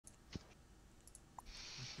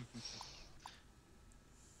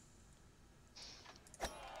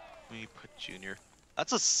Weeine Putt Junior.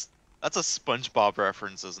 That's a SpongeBob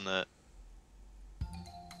reference, isn't it?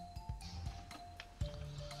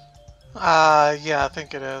 Yeah, I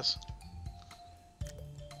think it is.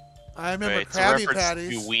 I remember Right, it's a Krabby reference to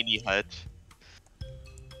Patties. Weenie Hut.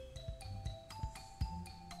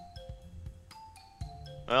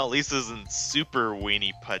 Well, at least it isn't Super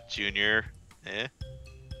Weeine Putt Junior. Eh?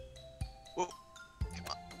 Whoa, come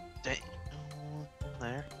on. Dang.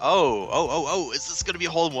 There. Oh, is this gonna be a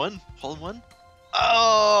hole in one? Hole in one?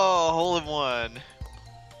 Oh, hole in one.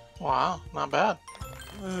 Wow, not bad.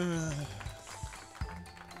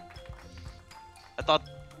 I thought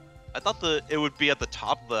it would be at the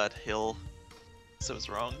top of that hill. So I was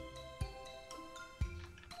wrong.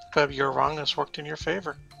 But your wrongness worked in your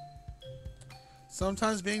favor.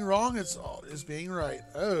 Sometimes being wrong is being right.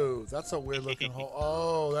 Oh, that's a weird looking hole.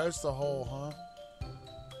 Oh, there's the hole, huh?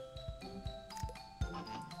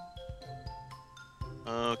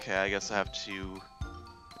 Okay, I guess I have to.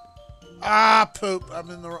 Ah, poop. I'm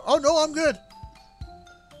in the wrong. Oh, no, I'm good.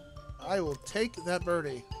 I will take that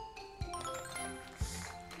birdie.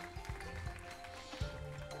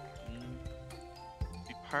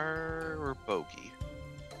 Be par or bogey.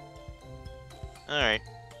 Alright.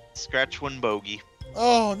 Scratch one bogey.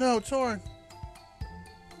 Oh, no, torn.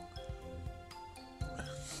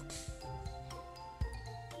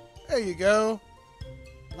 There you go.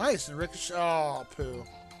 Nice. And ricochet. Oh, poo.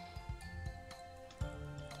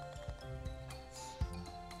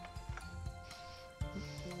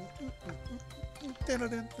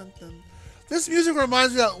 This music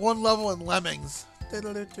reminds me of that one level in Lemmings.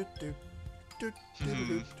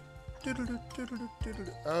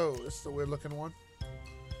 Oh, this is a weird looking one.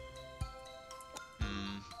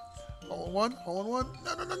 Hole in one, hole in one.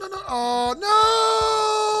 No. Oh,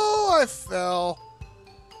 no! I fell.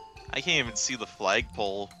 I can't even see the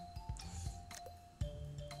flagpole.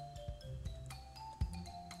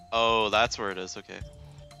 Oh, that's where it is. Okay.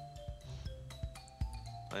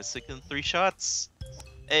 I was thinking 3 shots.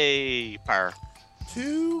 Hey, par.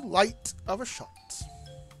 Too light of a shot.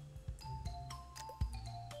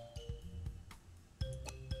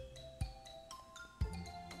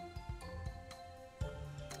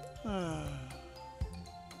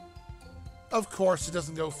 Of course it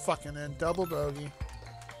doesn't go fucking in. Double bogey.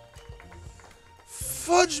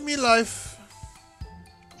 Fudge me life.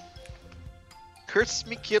 Curse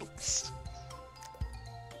me kilts.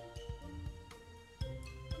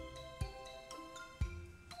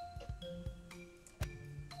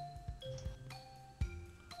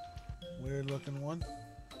 Weird looking one.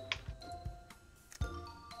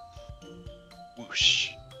 Whoosh.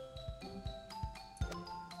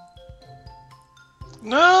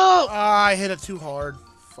 No! Ah, I hit it too hard.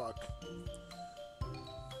 Fuck.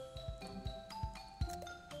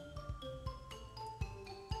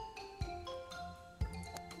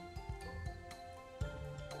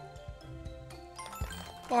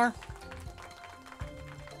 Bar.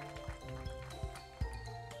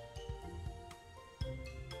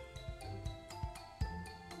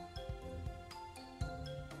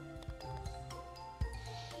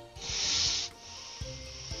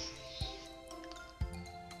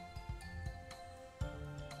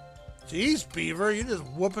 Jeez, Beaver, you're just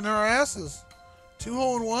whooping our asses. 2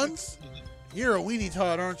 hole in ones? You're a weenie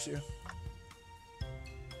Todd, aren't you?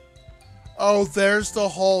 Oh, there's the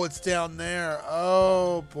hole. It's down there.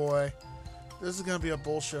 Oh, boy. This is going to be a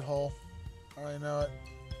bullshit hole. I already know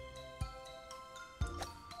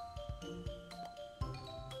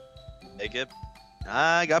it.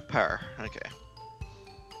 I got par. Okay.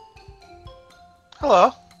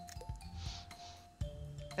 Hello.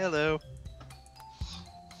 Hello.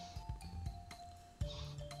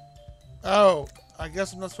 Oh, I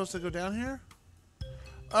guess I'm not supposed to go down here?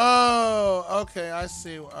 Oh, okay, I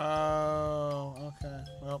see. Oh, okay.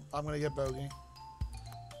 Well, I'm going to get bogey.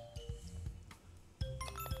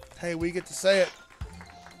 Hey, we get to say it.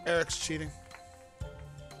 Eric's cheating.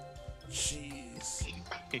 Jeez.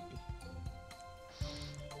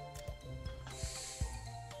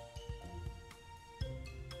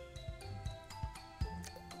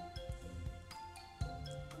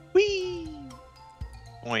 Whee!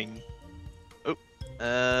 Boing. Oh.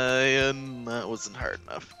 And that wasn't hard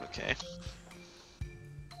enough. Okay.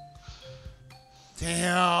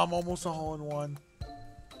 Damn, almost a hole in one.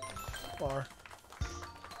 Bar.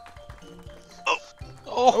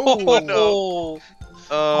 Oh no.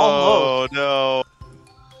 Oh no.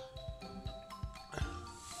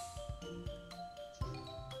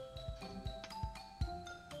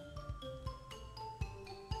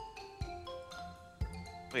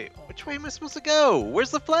 Wait, which way am I supposed to go?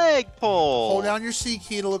 Where's the flagpole? Hold down your C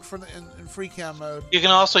key to look for the in free cam mode. You can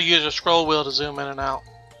also use a scroll wheel to zoom in and out.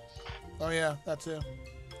 Oh yeah, that too.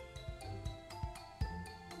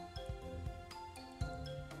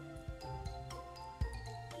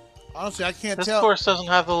 Honestly, I can't This tell. course doesn't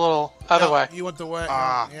have the little other No, way. You went the way.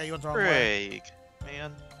 Ah, yeah, you went the wrong way. Craig,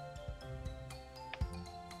 man.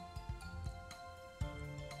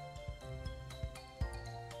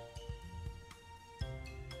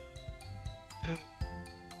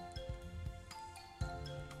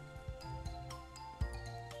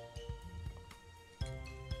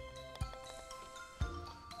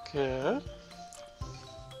 Good.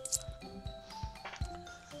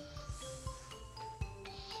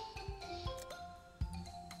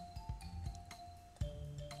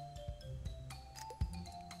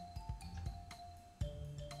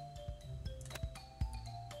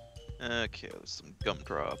 Okay, there's some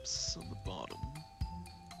gumdrops on the bottom.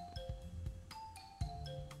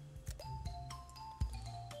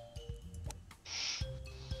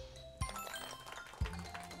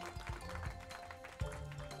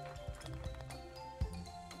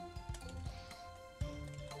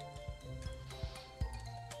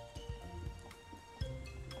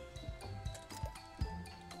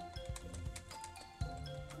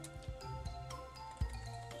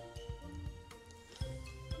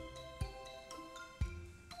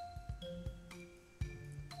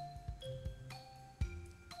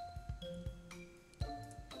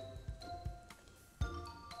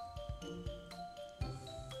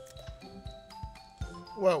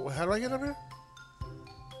 Whoa, how do I get up here?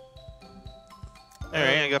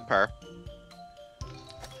 Alright, I got par.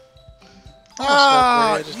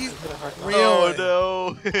 Ah, Almost you, hit it hard. really? Oh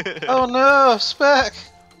no! Oh no, Spec!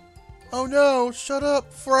 Oh no, shut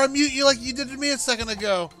up, before I mute you like you did to me a second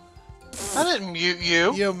ago. I didn't mute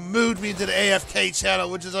you. You moved me to the AFK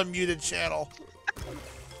channel, which is a muted channel.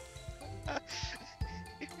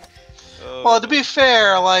 Oh. Well, to be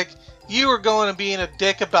fair, like, you were going and being a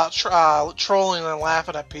dick about trolling and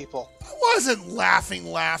laughing at people. I wasn't laughing.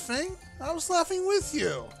 I was laughing with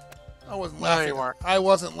you. I wasn't No, laughing. you weren't. I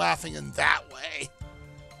wasn't laughing in that way.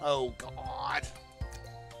 Oh God.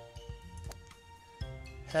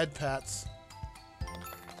 Head pats.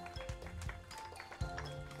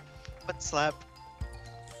 Butt slap.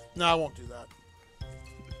 No, I won't do that.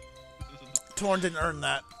 Torn didn't earn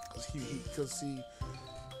that because he.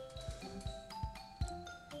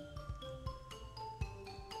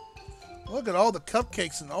 Look at all the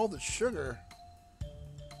cupcakes and all the sugar.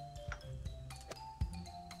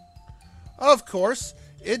 Of course,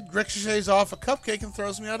 it ricochets off a cupcake and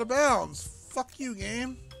throws me out of bounds. Fuck you,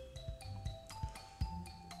 game.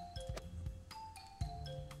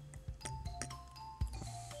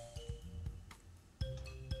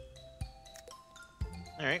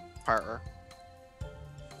 Alright, par.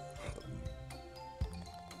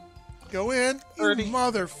 Go in, you 30.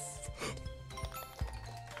 mother.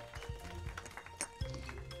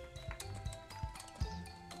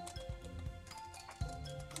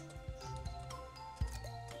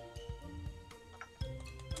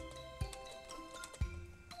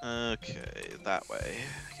 Okay, that way,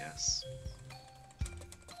 I guess.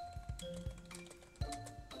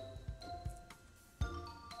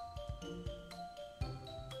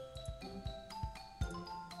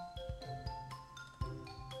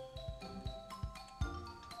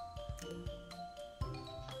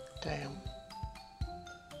 Damn.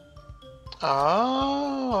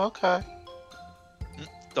 Oh, okay.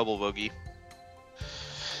 Double bogey.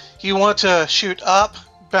 You want to shoot up,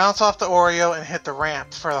 bounce off the Oreo, and hit the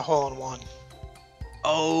ramp for the hole-in-one.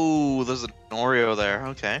 Oh, there's an Oreo there.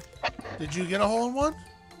 Okay. Did you get a hole in one?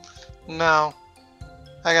 No.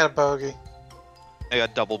 I got a bogey. I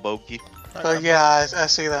got double bogey. But yeah, I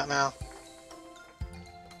see that now.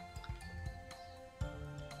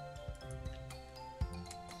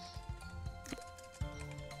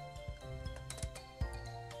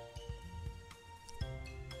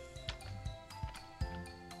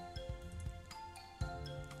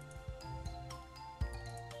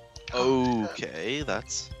 Okay,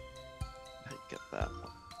 that's. I get that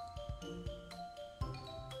one.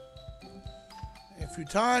 If you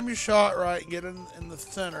time your shot right, get in the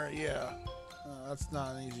center, yeah. That's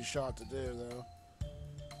not an easy shot to do,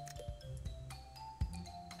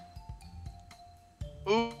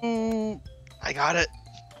 though. Ooh, I got it.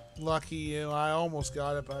 Lucky you. I almost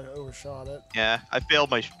got it, but I overshot it. Yeah, I failed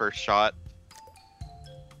my first shot.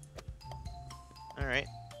 All right.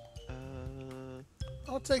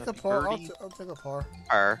 I'll take a That'd be par. birdie. I'll take a par.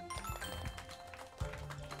 Par.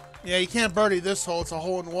 Yeah, you can't birdie this hole. It's a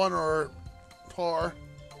hole in one or par.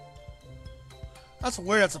 That's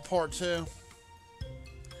weird. That's a part too.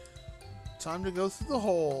 Time to go through the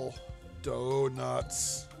hole.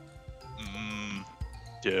 Donuts. Mmm.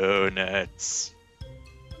 Donuts.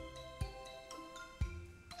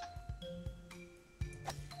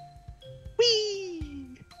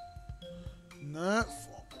 Whee! Not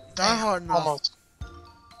hard enough. Almost.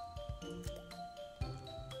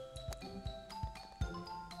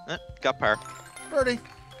 Got par. Birdie.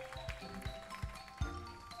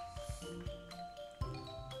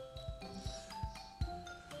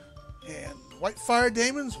 And White Fire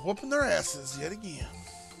Demons whooping their asses yet again.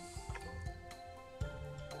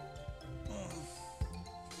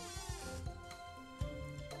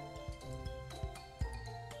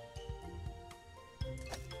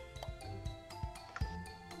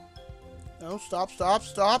 No, stop.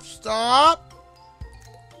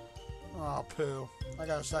 Oh, poo. I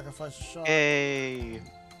gotta sacrifice a shot. Yay!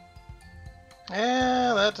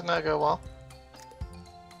 Yeah, that did not go well.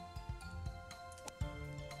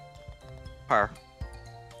 Par.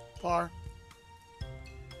 Par.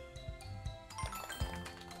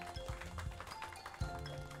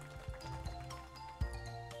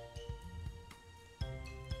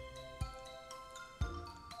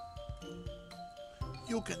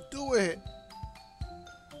 You can do it.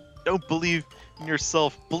 Don't believe in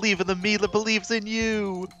yourself. Believe in the me that believes in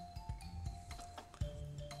you.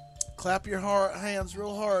 Clap your hands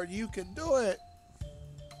real hard. You can do it.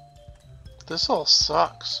 This hole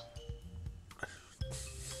sucks.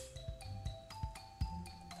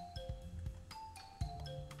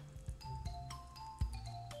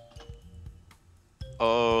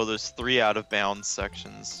 Oh, there's 3 out of bounds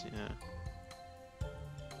sections. Yeah.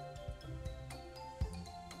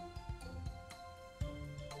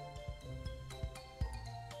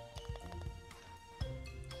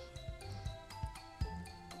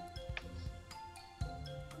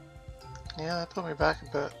 Yeah, that put me back a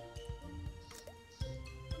bit.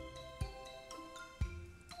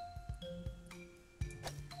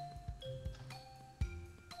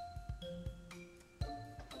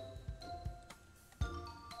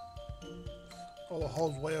 Oh, the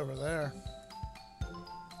hole's way over there.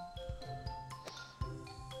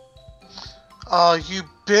 Oh, you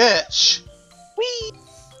bitch! Whee!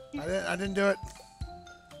 I didn't do it.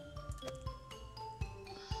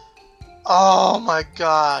 Oh my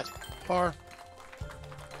god. Par.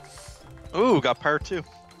 Ooh, got par too.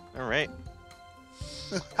 All right.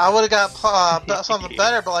 I would have got something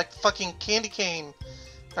better, but like fucking candy cane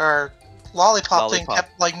or lollipop thing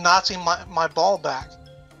kept like notching my ball back.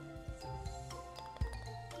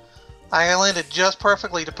 I landed just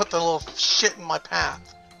perfectly to put the little shit in my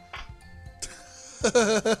path.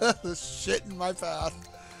 The shit in my path.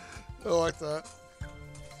 I like that.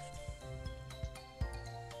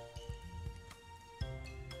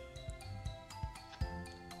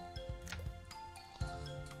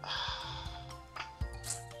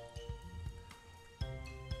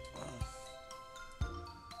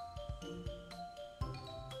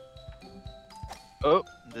 Oh,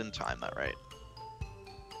 didn't time that right.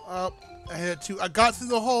 Oh, I hit 2. I got through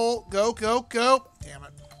the hole. Go, go, go. Damn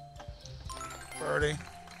it. Birdie.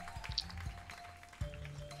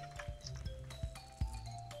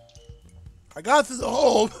 I got through the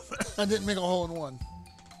hole. I didn't make a hole in one.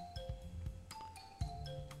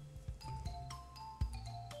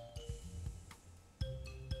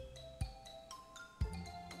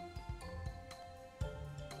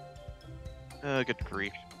 Good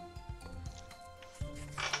grief.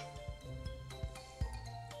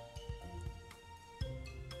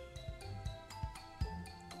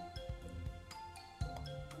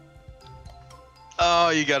 Oh,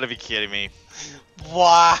 you gotta be kidding me.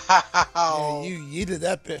 Wow. Yeah, you yeeted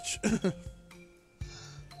that bitch.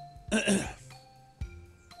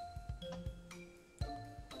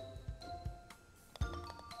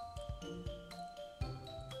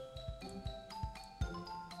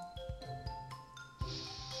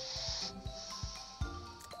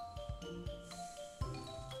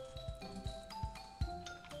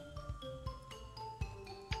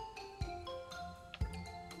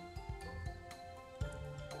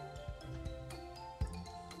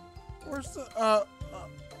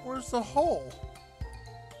 Where's the hole?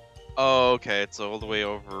 Oh, okay, it's all the way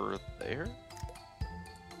over there.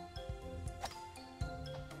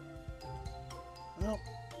 Well,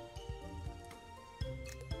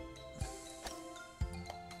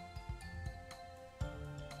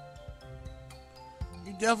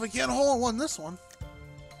 you definitely can't hole in one this one.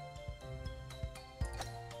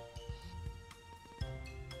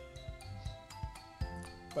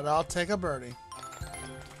 But I'll take a birdie.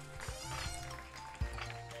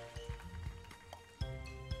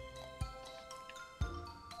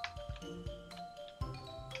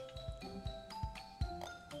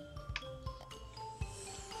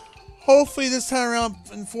 Hopefully this time around,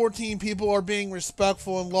 14 people are being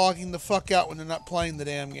respectful and logging the fuck out when they're not playing the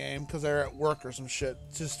damn game because they're at work or some shit,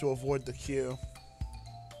 just to avoid the queue.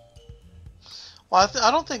 Well,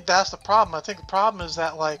 I don't think that's the problem. I think the problem is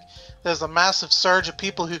that, like, there's a massive surge of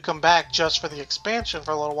people who come back just for the expansion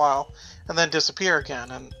for a little while and then disappear again.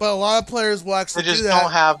 But a lot of players will actually they just do that.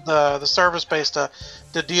 don't have the server space to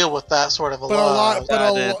deal with that sort of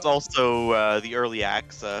it's also the early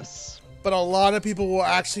access. But a lot of people will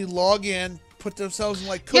actually log in, put themselves in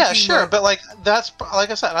like cooking yeah, sure, mode. but like that's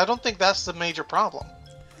like I said, I don't think that's the major problem.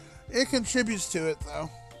 It contributes to it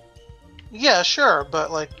though. Yeah, sure,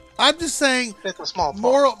 but like I'm just saying, it's a small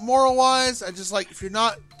part. moral wise, I just like if you're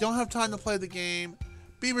don't have time to play the game,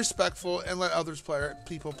 be respectful and let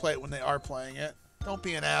people play it when they are playing it. Don't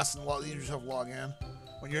be an ass and let yourself log in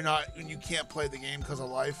when you can't play the game because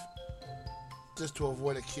of life, just to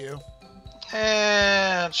avoid a queue.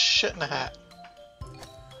 And shit in a hat.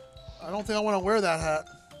 I don't think I want to wear that hat.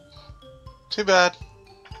 Too bad.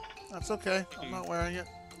 That's okay. I'm not wearing it.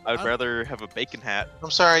 I'd rather have a bacon hat.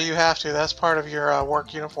 I'm sorry, you have to. That's part of your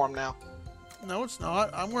work uniform now. No, it's not.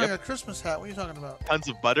 I'm wearing a Christmas hat. What are you talking about? Tons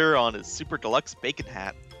of butter on his super deluxe bacon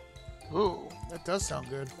hat. Ooh. That does sound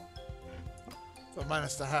good. But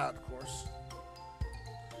minus the hat, of course.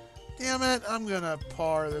 Damn it. I'm going to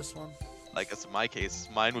par this one. I guess in my case,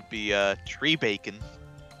 mine would be tree bacon.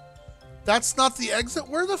 That's not the exit?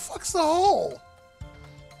 Where the fuck's the hole?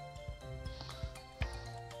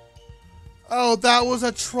 Oh, that was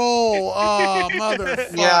a troll. Oh,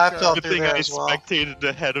 motherfucker. Yeah, I felt through thing there I as well. spectated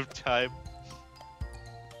ahead of time.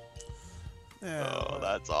 Yeah. Oh,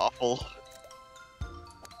 that's awful.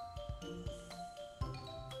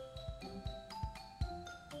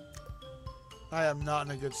 I am not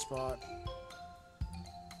in a good spot.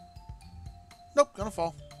 Nope, gonna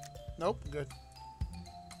fall. Nope, good.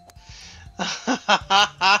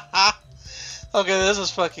 Okay, this is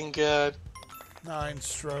fucking good. 9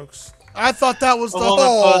 strokes. I thought that was the woman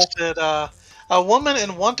hole. posted, a woman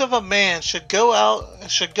in want of a man should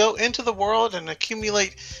go into the world and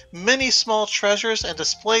accumulate many small treasures and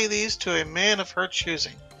display these to a man of her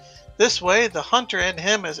choosing. This way, the hunter in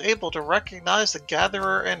him is able to recognize the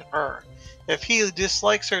gatherer in her. If he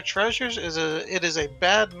dislikes her treasures, it is a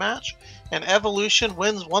bad match, and evolution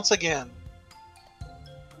wins once again.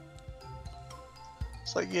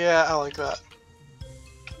 It's like, yeah, I like that.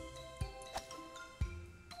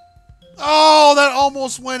 Oh, that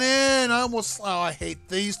almost went in. I hate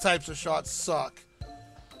these types of shots. Suck.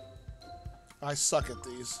 I suck at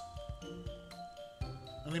these.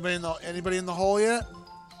 Anybody in the hole yet?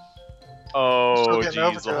 Oh,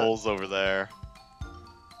 geez, the hole's over there.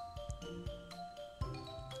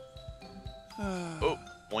 Oh,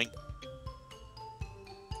 boink.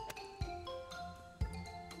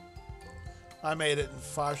 I made it in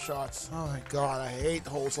 5 shots. Oh my god, I hate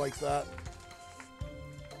holes like that.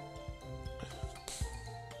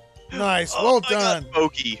 Nice, well done.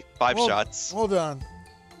 Bogey, 5 shots. Well done.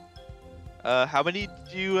 How many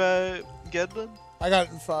did you get then? I got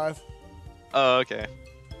it in 5. Oh, okay.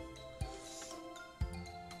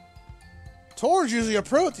 Tor's usually a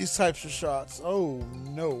pro at these types of shots. Oh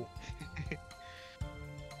no.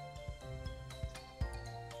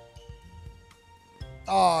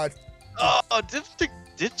 Oh, did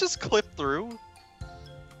it just clip through?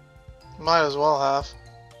 Might as well have.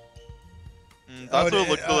 That's what it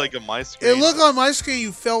looked like on my screen. It looked on my screen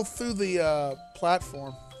you fell through the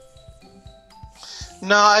platform.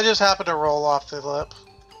 No, I just happened to roll off the lip.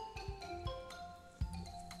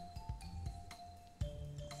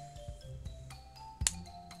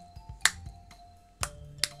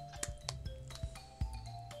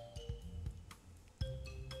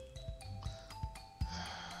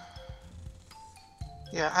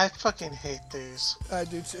 Yeah, I fucking hate these. I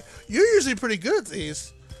do too. You're usually pretty good at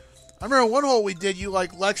these. I remember one hole we did, you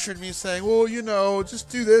like lectured me saying, well, you know, just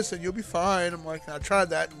do this and you'll be fine. I'm like, I tried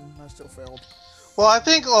that and I still failed. Well, I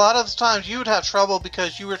think a lot of the times you would have trouble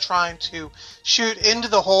because you were trying to shoot into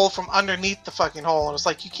the hole from underneath the fucking hole, and it's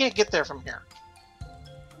like, you can't get there from here.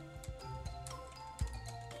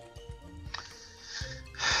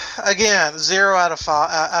 Again, 0 out of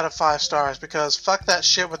 5 stars, because fuck that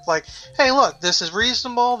shit with like, hey, look, this is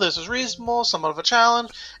reasonable, somewhat of a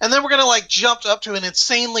challenge, and then we're gonna like jump up to an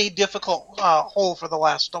insanely difficult hole for the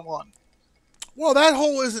last one. Well, that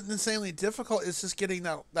hole isn't insanely difficult. It's just getting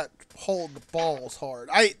that hole in the balls hard.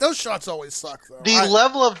 Those shots always suck though. The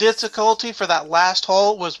level of difficulty for that last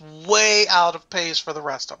hole was way out of pace for the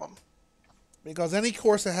rest of them. Because any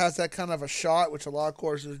course that has that kind of a shot, which a lot of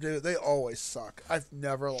courses do, they always suck. I've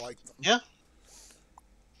never liked them. Yeah.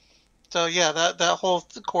 So yeah, that whole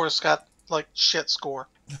course got like shit score.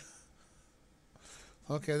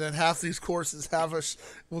 Okay, then half these courses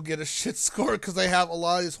will get a shit score because they have a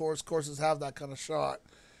lot of these courses have that kind of shot,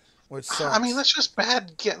 which sucks. I mean, that's just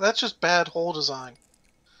bad. That's just bad hole design.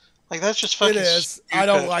 Like that's just It fucking. is. Stupid. I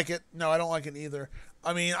don't like it. No, I don't like it either.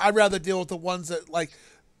 I mean, I'd rather deal with the ones that like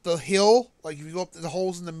the hill, like if you go up to the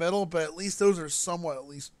holes in the middle, but at least those are somewhat at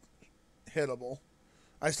least hittable.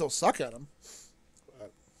 I still suck at them.